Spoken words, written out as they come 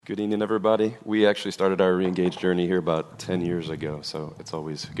Good evening, everybody. We actually started our re-engaged journey here about 10 years ago, so it's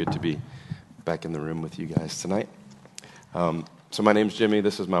always good to be back in the room with you guys tonight. So my name's Jimmy.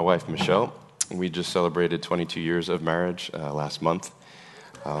 This is my wife, Michelle. We just celebrated 22 years of marriage last month.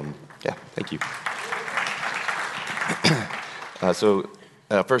 Thank you.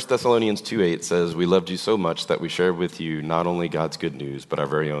 1 Thessalonians 2:8 says, "We loved you so much that we shared with you not only God's good news, but our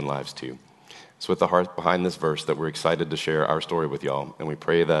very own lives too." It's with the heart behind this verse that we're excited to share our story with y'all, and we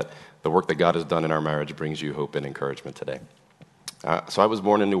pray that the work that God has done in our marriage brings you hope and encouragement today. So I was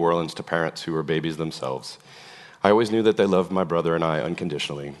born in New Orleans to parents who were babies themselves. I always knew that they loved my brother and I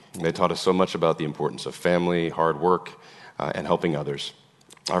unconditionally. They taught us so much about the importance of family, hard work, and helping others.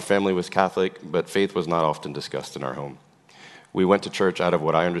 Our family was Catholic, but faith was not often discussed in our home. We went to church out of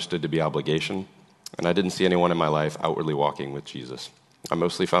what I understood to be obligation, and I didn't see anyone in my life outwardly walking with Jesus. I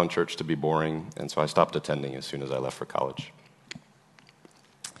mostly found church to be boring, and so I stopped attending as soon as I left for college.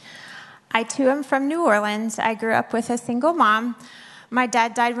 I, too, am from New Orleans. I grew up with a single mom. My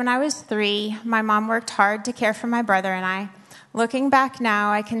dad died when I was 3. My mom worked hard to care for my brother and I. Looking back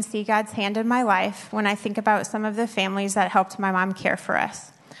now, I can see God's hand in my life when I think about some of the families that helped my mom care for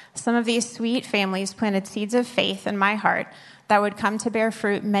us. Some of these sweet families planted seeds of faith in my heart that would come to bear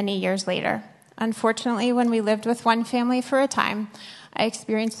fruit many years later. Unfortunately, when we lived with one family for a time, I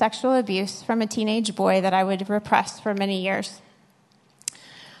experienced sexual abuse from a teenage boy that I would repress for many years.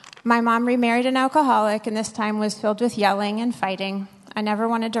 My mom remarried an alcoholic, and this time was filled with yelling and fighting. I never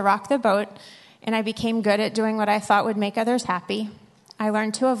wanted to rock the boat, and I became good at doing what I thought would make others happy. I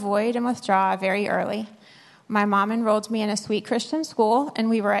learned to avoid and withdraw very early. My mom enrolled me in a sweet Christian school, and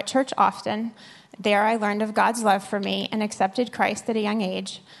we were at church often. There I learned of God's love for me and accepted Christ at a young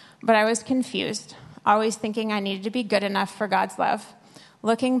age, but I was confused, always thinking I needed to be good enough for God's love.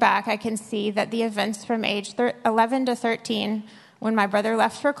 Looking back, I can see that the events from age 11 to 13, when my brother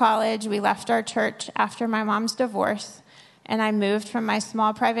left for college, we left our church after my mom's divorce, and I moved from my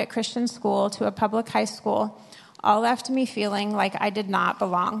small private Christian school to a public high school, all left me feeling like I did not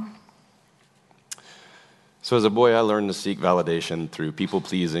belong. So as a boy, I learned to seek validation through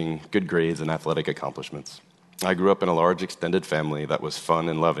people-pleasing, good grades, and athletic accomplishments. I grew up in a large extended family that was fun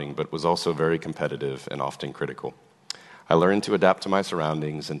and loving, but was also very competitive and often critical. I learned to adapt to my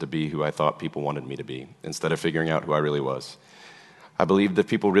surroundings and to be who I thought people wanted me to be, instead of figuring out who I really was. I believed if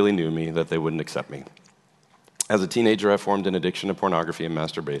people really knew me, that they wouldn't accept me. As a teenager, I formed an addiction to pornography and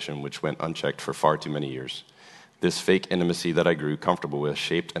masturbation, which went unchecked for far too many years. This fake intimacy that I grew comfortable with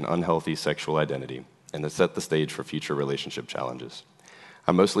shaped an unhealthy sexual identity, and it set the stage for future relationship challenges.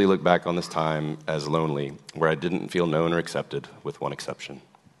 I mostly look back on this time as lonely, where I didn't feel known or accepted, with one exception.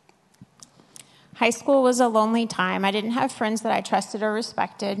 High school was a lonely time. I didn't have friends that I trusted or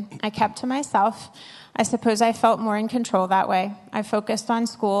respected. I kept to myself. I suppose I felt more in control that way. I focused on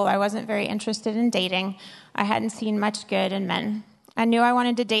school. I wasn't very interested in dating. I hadn't seen much good in men. I knew I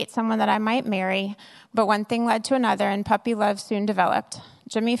wanted to date someone that I might marry, but one thing led to another, and puppy love soon developed.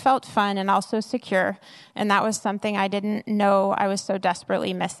 Jimmy felt fun and also secure, and that was something I didn't know I was so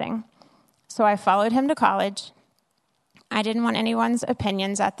desperately missing. So I followed him to college. I didn't want anyone's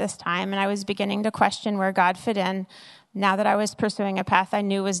opinions at this time, and I was beginning to question where God fit in now that I was pursuing a path I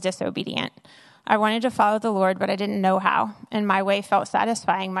knew was disobedient. I wanted to follow the Lord, but I didn't know how, and my way felt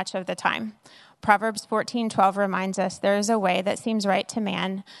satisfying much of the time. Proverbs 14:12 reminds us, "There is a way that seems right to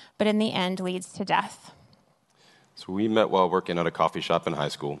man, but in the end leads to death." So we met while working at a coffee shop in high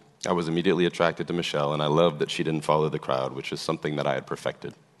school. I was immediately attracted to Michelle, and I loved that she didn't follow the crowd, which is something that I had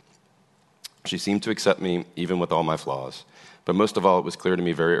perfected. She seemed to accept me, even with all my flaws. But most of all, it was clear to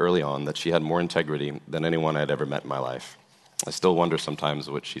me very early on that she had more integrity than anyone I had ever met in my life. I still wonder sometimes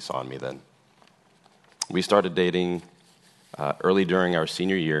what she saw in me then. We started dating early during our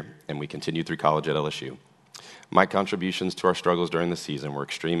senior year, and we continued through college at LSU. My contributions to our struggles during the season were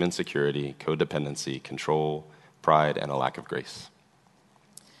extreme insecurity, codependency, control, pride, and a lack of grace.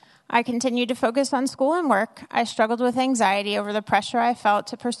 I continued to focus on school and work. I struggled with anxiety over the pressure I felt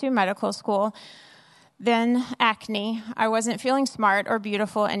to pursue medical school. Then acne. I wasn't feeling smart or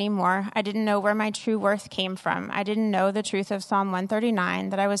beautiful anymore. I didn't know where my true worth came from. I didn't know the truth of Psalm 139,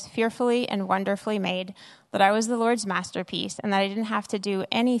 that I was fearfully and wonderfully made, that I was the Lord's masterpiece, and that I didn't have to do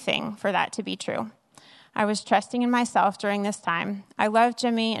anything for that to be true. I was trusting in myself during this time. I loved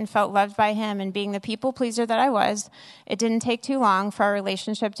Jimmy and felt loved by him, and being the people pleaser that I was, it didn't take too long for our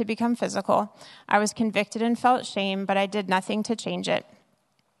relationship to become physical. I was convicted and felt shame, but I did nothing to change it.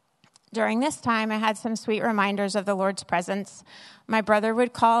 During this time, I had some sweet reminders of the Lord's presence. My brother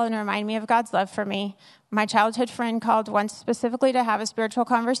would call and remind me of God's love for me. My childhood friend called once specifically to have a spiritual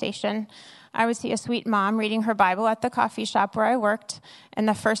conversation. I would see a sweet mom reading her Bible at the coffee shop where I worked, and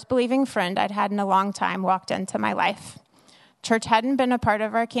the first believing friend I'd had in a long time walked into my life. Church hadn't been a part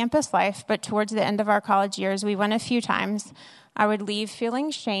of our campus life, but towards the end of our college years, we went a few times. I would leave feeling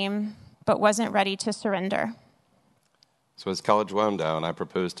shame, but wasn't ready to surrender. So as college wound down, I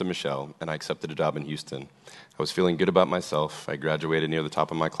proposed to Michelle, and I accepted a job in Houston. I was feeling good about myself. I graduated near the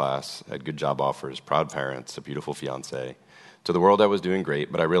top of my class, had good job offers, proud parents, a beautiful fiancé. To the world, I was doing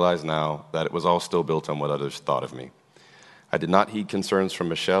great, but I realize now that it was all still built on what others thought of me. I did not heed concerns from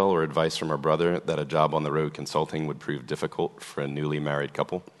Michelle or advice from her brother that a job on the road consulting would prove difficult for a newly married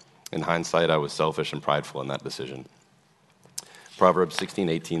couple. In hindsight, I was selfish and prideful in that decision. Proverbs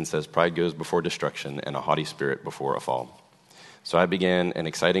 16:18 says, "Pride goes before destruction and a haughty spirit before a fall." So I began an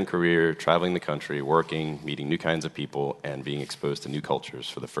exciting career, traveling the country, working, meeting new kinds of people, and being exposed to new cultures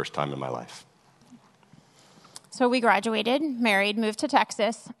for the first time in my life. So we graduated, married, moved to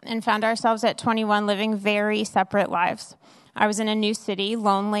Texas, and found ourselves at 21 living very separate lives. I was in a new city,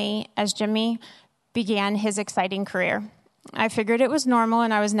 lonely, as Jimmy began his exciting career. I figured it was normal,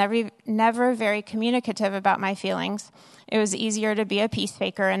 and I was never very communicative about my feelings. It was easier to be a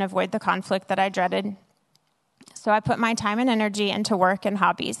peacemaker and avoid the conflict that I dreaded. So I put my time and energy into work and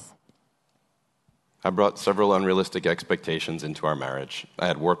hobbies. I brought several unrealistic expectations into our marriage. I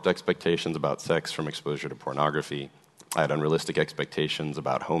had warped expectations about sex from exposure to pornography. I had unrealistic expectations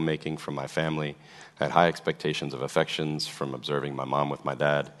about homemaking from my family. I had high expectations of affections from observing my mom with my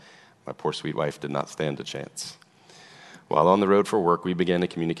dad. My poor sweet wife did not stand a chance. While on the road for work, we began to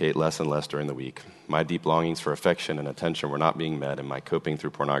communicate less and less during the week. My deep longings for affection and attention were not being met, and my coping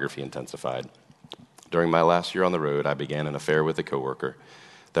through pornography intensified. During my last year on the road, I began an affair with a coworker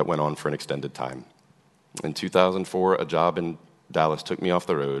that went on for an extended time. In 2004, a job in Dallas took me off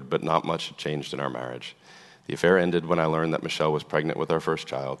the road, but not much had changed in our marriage. The affair ended when I learned that Michelle was pregnant with our first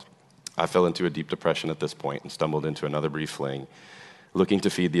child. I fell into a deep depression at this point and stumbled into another brief fling, looking to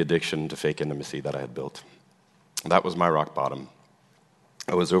feed the addiction to fake intimacy that I had built. That was my rock bottom.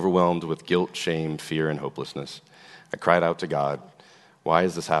 I was overwhelmed with guilt, shame, fear, and hopelessness. I cried out to God, "Why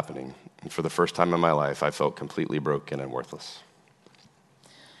is this happening?" And for the first time in my life, I felt completely broken and worthless.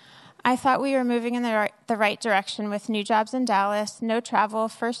 I thought we were moving in the right direction with new jobs in Dallas, no travel,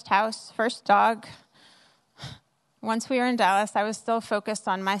 first house, first dog. Once we were in Dallas, I was still focused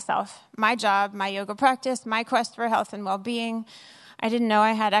on myself, my job, my yoga practice, my quest for health and well-being. I didn't know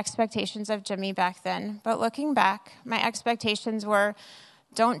I had expectations of Jimmy back then, but looking back, my expectations were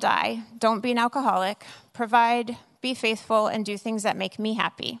don't die, don't be an alcoholic, provide, be faithful, and do things that make me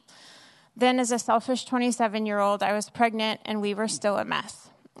happy. Then as a selfish 27-year-old, I was pregnant and we were still a mess.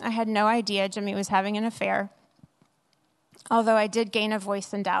 I had no idea Jimmy was having an affair. Although I did gain a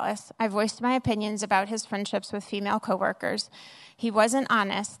voice in Dallas, I voiced my opinions about his friendships with female coworkers. He wasn't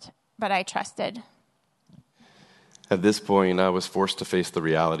honest, but I trusted. At this point, I was forced to face the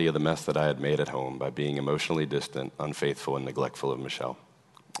reality of the mess that I had made at home by being emotionally distant, unfaithful, and neglectful of Michelle.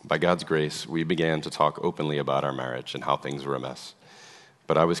 By God's grace, we began to talk openly about our marriage and how things were a mess.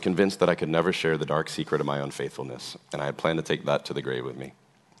 But I was convinced that I could never share the dark secret of my unfaithfulness, and I had planned to take that to the grave with me.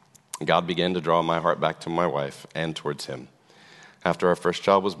 God began to draw my heart back to my wife and towards him. After our first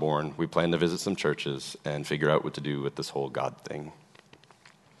child was born, we planned to visit some churches and figure out what to do with this whole God thing.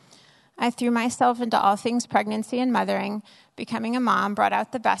 I threw myself into all things pregnancy and mothering. Becoming a mom brought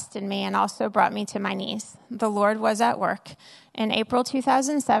out the best in me and also brought me to my knees. The Lord was at work. In April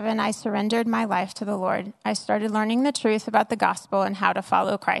 2007, I surrendered my life to the Lord. I started learning the truth about the gospel and how to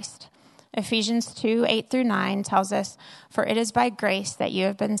follow Christ. Ephesians 2:8-9 tells us, "For it is by grace that you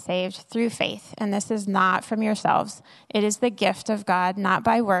have been saved through faith, and this is not from yourselves. It is the gift of God, not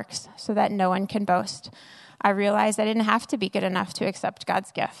by works, so that no one can boast." I realized I didn't have to be good enough to accept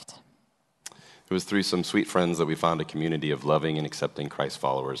God's gift. It was through some sweet friends that we found a community of loving and accepting Christ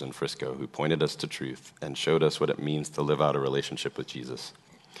followers in Frisco who pointed us to truth and showed us what it means to live out a relationship with Jesus.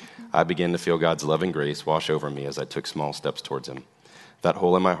 I began to feel God's loving grace wash over me as I took small steps towards him. That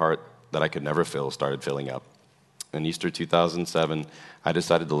hole in my heart that I could never fill started filling up. In Easter 2007, I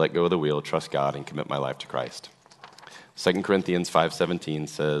decided to let go of the wheel, trust God, and commit my life to Christ. 2 Corinthians 5:17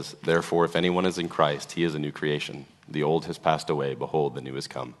 says, "Therefore, if anyone is in Christ, he is a new creation. The old has passed away. Behold, the new has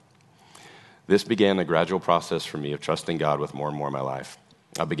come." This began a gradual process for me of trusting God with more and more of my life.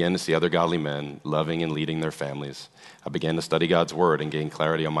 I began to see other godly men loving and leading their families. I began to study God's word and gain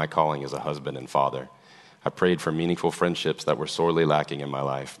clarity on my calling as a husband and father. I prayed for meaningful friendships that were sorely lacking in my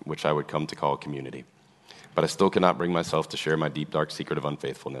life, which I would come to call community. But I still could not bring myself to share my deep, dark secret of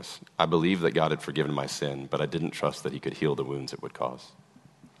unfaithfulness. I believed that God had forgiven my sin, but I didn't trust that he could heal the wounds it would cause.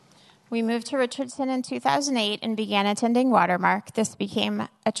 We moved to Richardson in 2008 and began attending Watermark. This became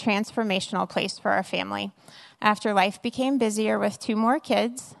a transformational place for our family. After life became busier with 2 more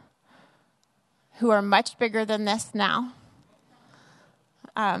kids, who are much bigger than this now,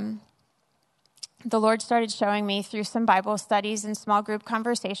 the Lord started showing me through some Bible studies and small group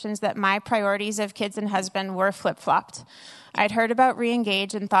conversations that my priorities of kids and husband were flip-flopped. I'd heard about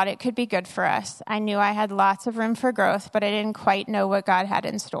Reengage and thought it could be good for us. I knew I had lots of room for growth, but I didn't quite know what God had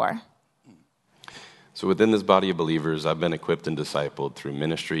in store. So within this body of believers, I've been equipped and discipled through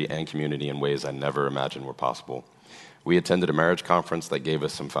ministry and community in ways I never imagined were possible. We attended a marriage conference that gave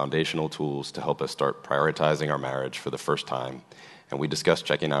us some foundational tools to help us start prioritizing our marriage for the first time, and we discussed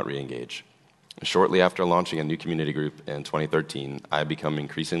checking out Reengage. Shortly after launching a new community group in 2013, I had become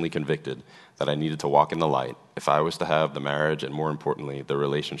increasingly convicted that I needed to walk in the light if I was to have the marriage and, more importantly, the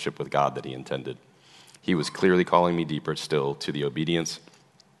relationship with God that He intended. He was clearly calling me deeper still to the obedience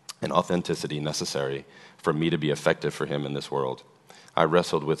and authenticity necessary for me to be effective for Him in this world. I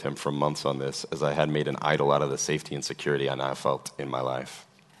wrestled with Him for months on this as I had made an idol out of the safety and security I now felt in my life.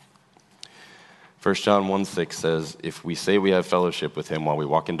 1 John 1:6 says, if we say we have fellowship with Him while we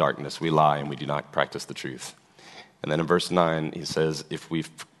walk in darkness, we lie and we do not practice the truth. And then in verse 9, he says,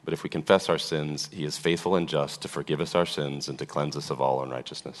 but if we confess our sins, He is faithful and just to forgive us our sins and to cleanse us of all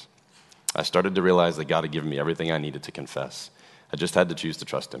unrighteousness. I started to realize that God had given me everything I needed to confess. I just had to choose to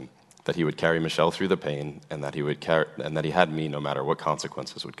trust Him, that He would carry Michelle through the pain, and that He had me no matter what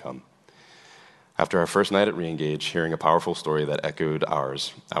consequences would come. After our first night at Reengage, hearing a powerful story that echoed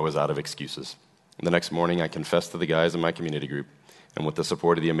ours, I was out of excuses. The next morning, I confessed to the guys in my community group, and with the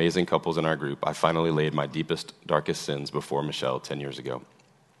support of the amazing couples in our group, I finally laid my deepest, darkest sins before Michelle 10 years ago.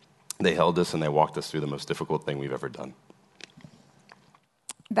 They held us and they walked us through the most difficult thing we've ever done.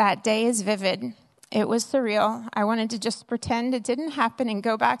 That day is vivid. It was surreal. I wanted to just pretend it didn't happen and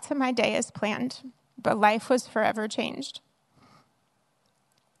go back to my day as planned, but life was forever changed.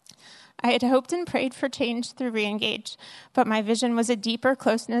 I had hoped and prayed for change through Reengage, but my vision was a deeper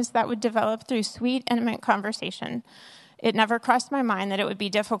closeness that would develop through sweet, intimate conversation. It never crossed my mind that it would be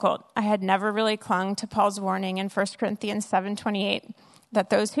difficult. I had never really clung to Paul's warning in 1 Corinthians 7:28 that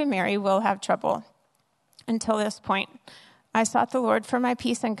those who marry will have trouble. Until this point, I sought the Lord for my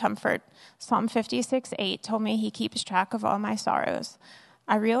peace and comfort. Psalm 56:8 told me He keeps track of all my sorrows.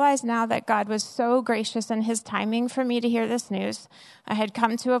 I realize now that God was so gracious in His timing for me to hear this news. I had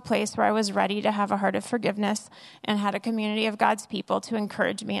come to a place where I was ready to have a heart of forgiveness and had a community of God's people to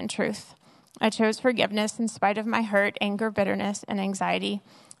encourage me in truth. I chose forgiveness in spite of my hurt, anger, bitterness, and anxiety.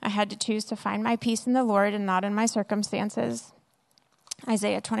 I had to choose to find my peace in the Lord and not in my circumstances.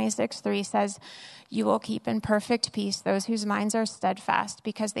 Isaiah 26:3 says, "You will keep in perfect peace those whose minds are steadfast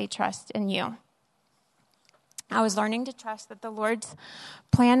because they trust in you." I was learning to trust that the Lord's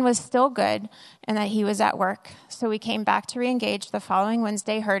plan was still good and that He was at work. So we came back to Reengage the following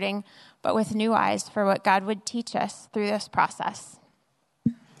Wednesday hurting, but with new eyes for what God would teach us through this process.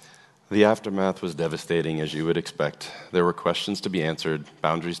 The aftermath was devastating, as you would expect. There were questions to be answered,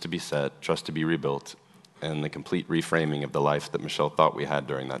 boundaries to be set, trust to be rebuilt, and the complete reframing of the life that Michelle thought we had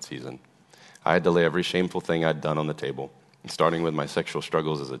during that season. I had to lay every shameful thing I'd done on the table, starting with my sexual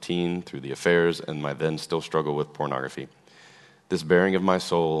struggles as a teen, through the affairs, and my then still struggle with pornography. This bearing of my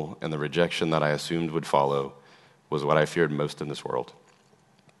soul and the rejection that I assumed would follow was what I feared most in this world.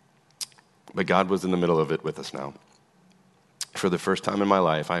 But God was in the middle of it with us now. For the first time in my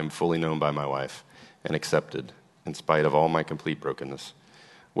life, I am fully known by my wife and accepted, in spite of all my complete brokenness.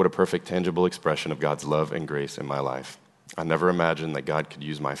 What a perfect, tangible expression of God's love and grace in my life. I never imagined that God could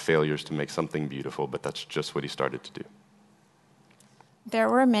use my failures to make something beautiful, but that's just what He started to do. There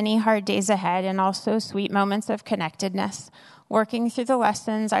were many hard days ahead and also sweet moments of connectedness. Working through the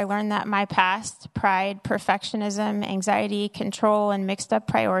lessons, I learned that my past, pride, perfectionism, anxiety, control, and mixed up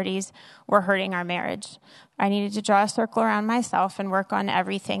priorities were hurting our marriage. I needed to draw a circle around myself and work on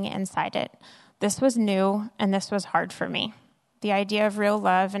everything inside it. This was new, and this was hard for me. The idea of real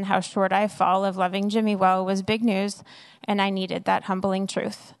love and how short I fall of loving Jimmy well was big news, and I needed that humbling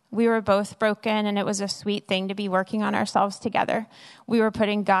truth. We were both broken, and it was a sweet thing to be working on ourselves together. We were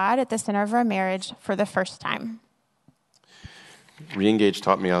putting God at the center of our marriage for the first time. Reengage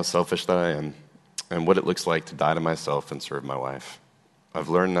taught me how selfish that I am and what it looks like to die to myself and serve my wife. I've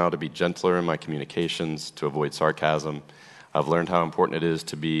learned now to be gentler in my communications, to avoid sarcasm. I've learned how important it is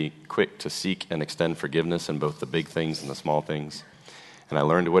to be quick to seek and extend forgiveness in both the big things and the small things. And I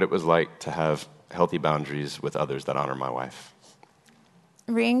learned what it was like to have healthy boundaries with others that honor my wife.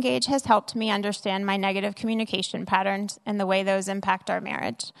 Reengage has helped me understand my negative communication patterns and the way those impact our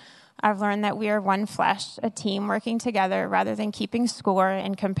marriage. I've learned that we are one flesh, a team working together rather than keeping score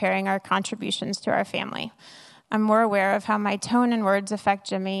and comparing our contributions to our family. I'm more aware of how my tone and words affect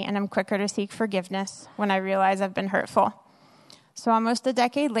Jimmy, and I'm quicker to seek forgiveness when I realize I've been hurtful. So almost a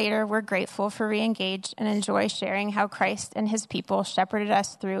decade later, we're grateful for re-engage and enjoy sharing how Christ and his people shepherded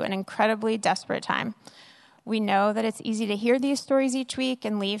us through an incredibly desperate time. We know that it's easy to hear these stories each week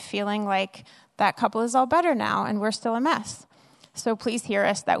and leave feeling like that couple is all better now and we're still a mess. So please hear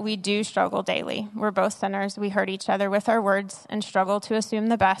us that we do struggle daily. We're both sinners. We hurt each other with our words and struggle to assume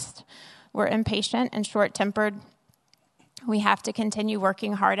the best. We're impatient and short-tempered. We have to continue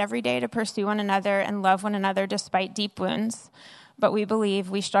working hard every day to pursue one another and love one another despite deep wounds. But we believe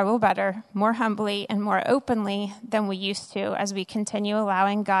we struggle better, more humbly, and more openly than we used to as we continue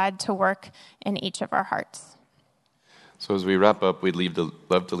allowing God to work in each of our hearts. So as we wrap up, we'd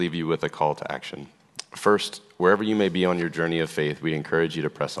love to leave you with a call to action. First, wherever you may be on your journey of faith, we encourage you to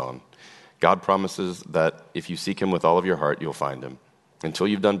press on. God promises that if you seek him with all of your heart, you'll find him. Until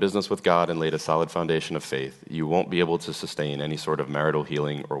you've done business with God and laid a solid foundation of faith, you won't be able to sustain any sort of marital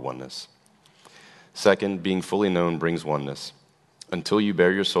healing or oneness. Second, being fully known brings oneness. Until you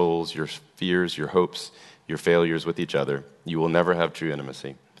bear your souls, your fears, your hopes, your failures with each other, you will never have true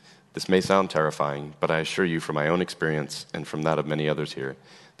intimacy. This may sound terrifying, but I assure you from my own experience and from that of many others here,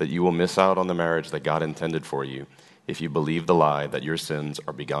 that you will miss out on the marriage that God intended for you if you believe the lie that your sins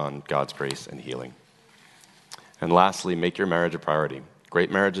are beyond God's grace and healing. And lastly, make your marriage a priority.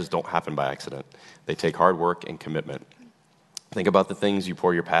 Great marriages don't happen by accident. They take hard work and commitment. Think about the things you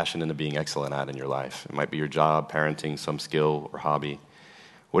pour your passion into being excellent at in your life. It might be your job, parenting, some skill, or hobby.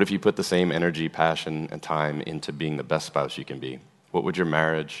 What if you put the same energy, passion, and time into being the best spouse you can be? What would your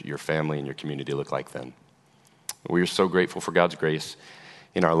marriage, your family, and your community look like then? We are so grateful for God's grace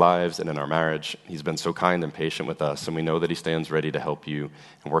in our lives and in our marriage. He's been so kind and patient with us, and we know that he stands ready to help you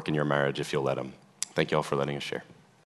and work in your marriage if you'll let him. Thank you all for letting us share.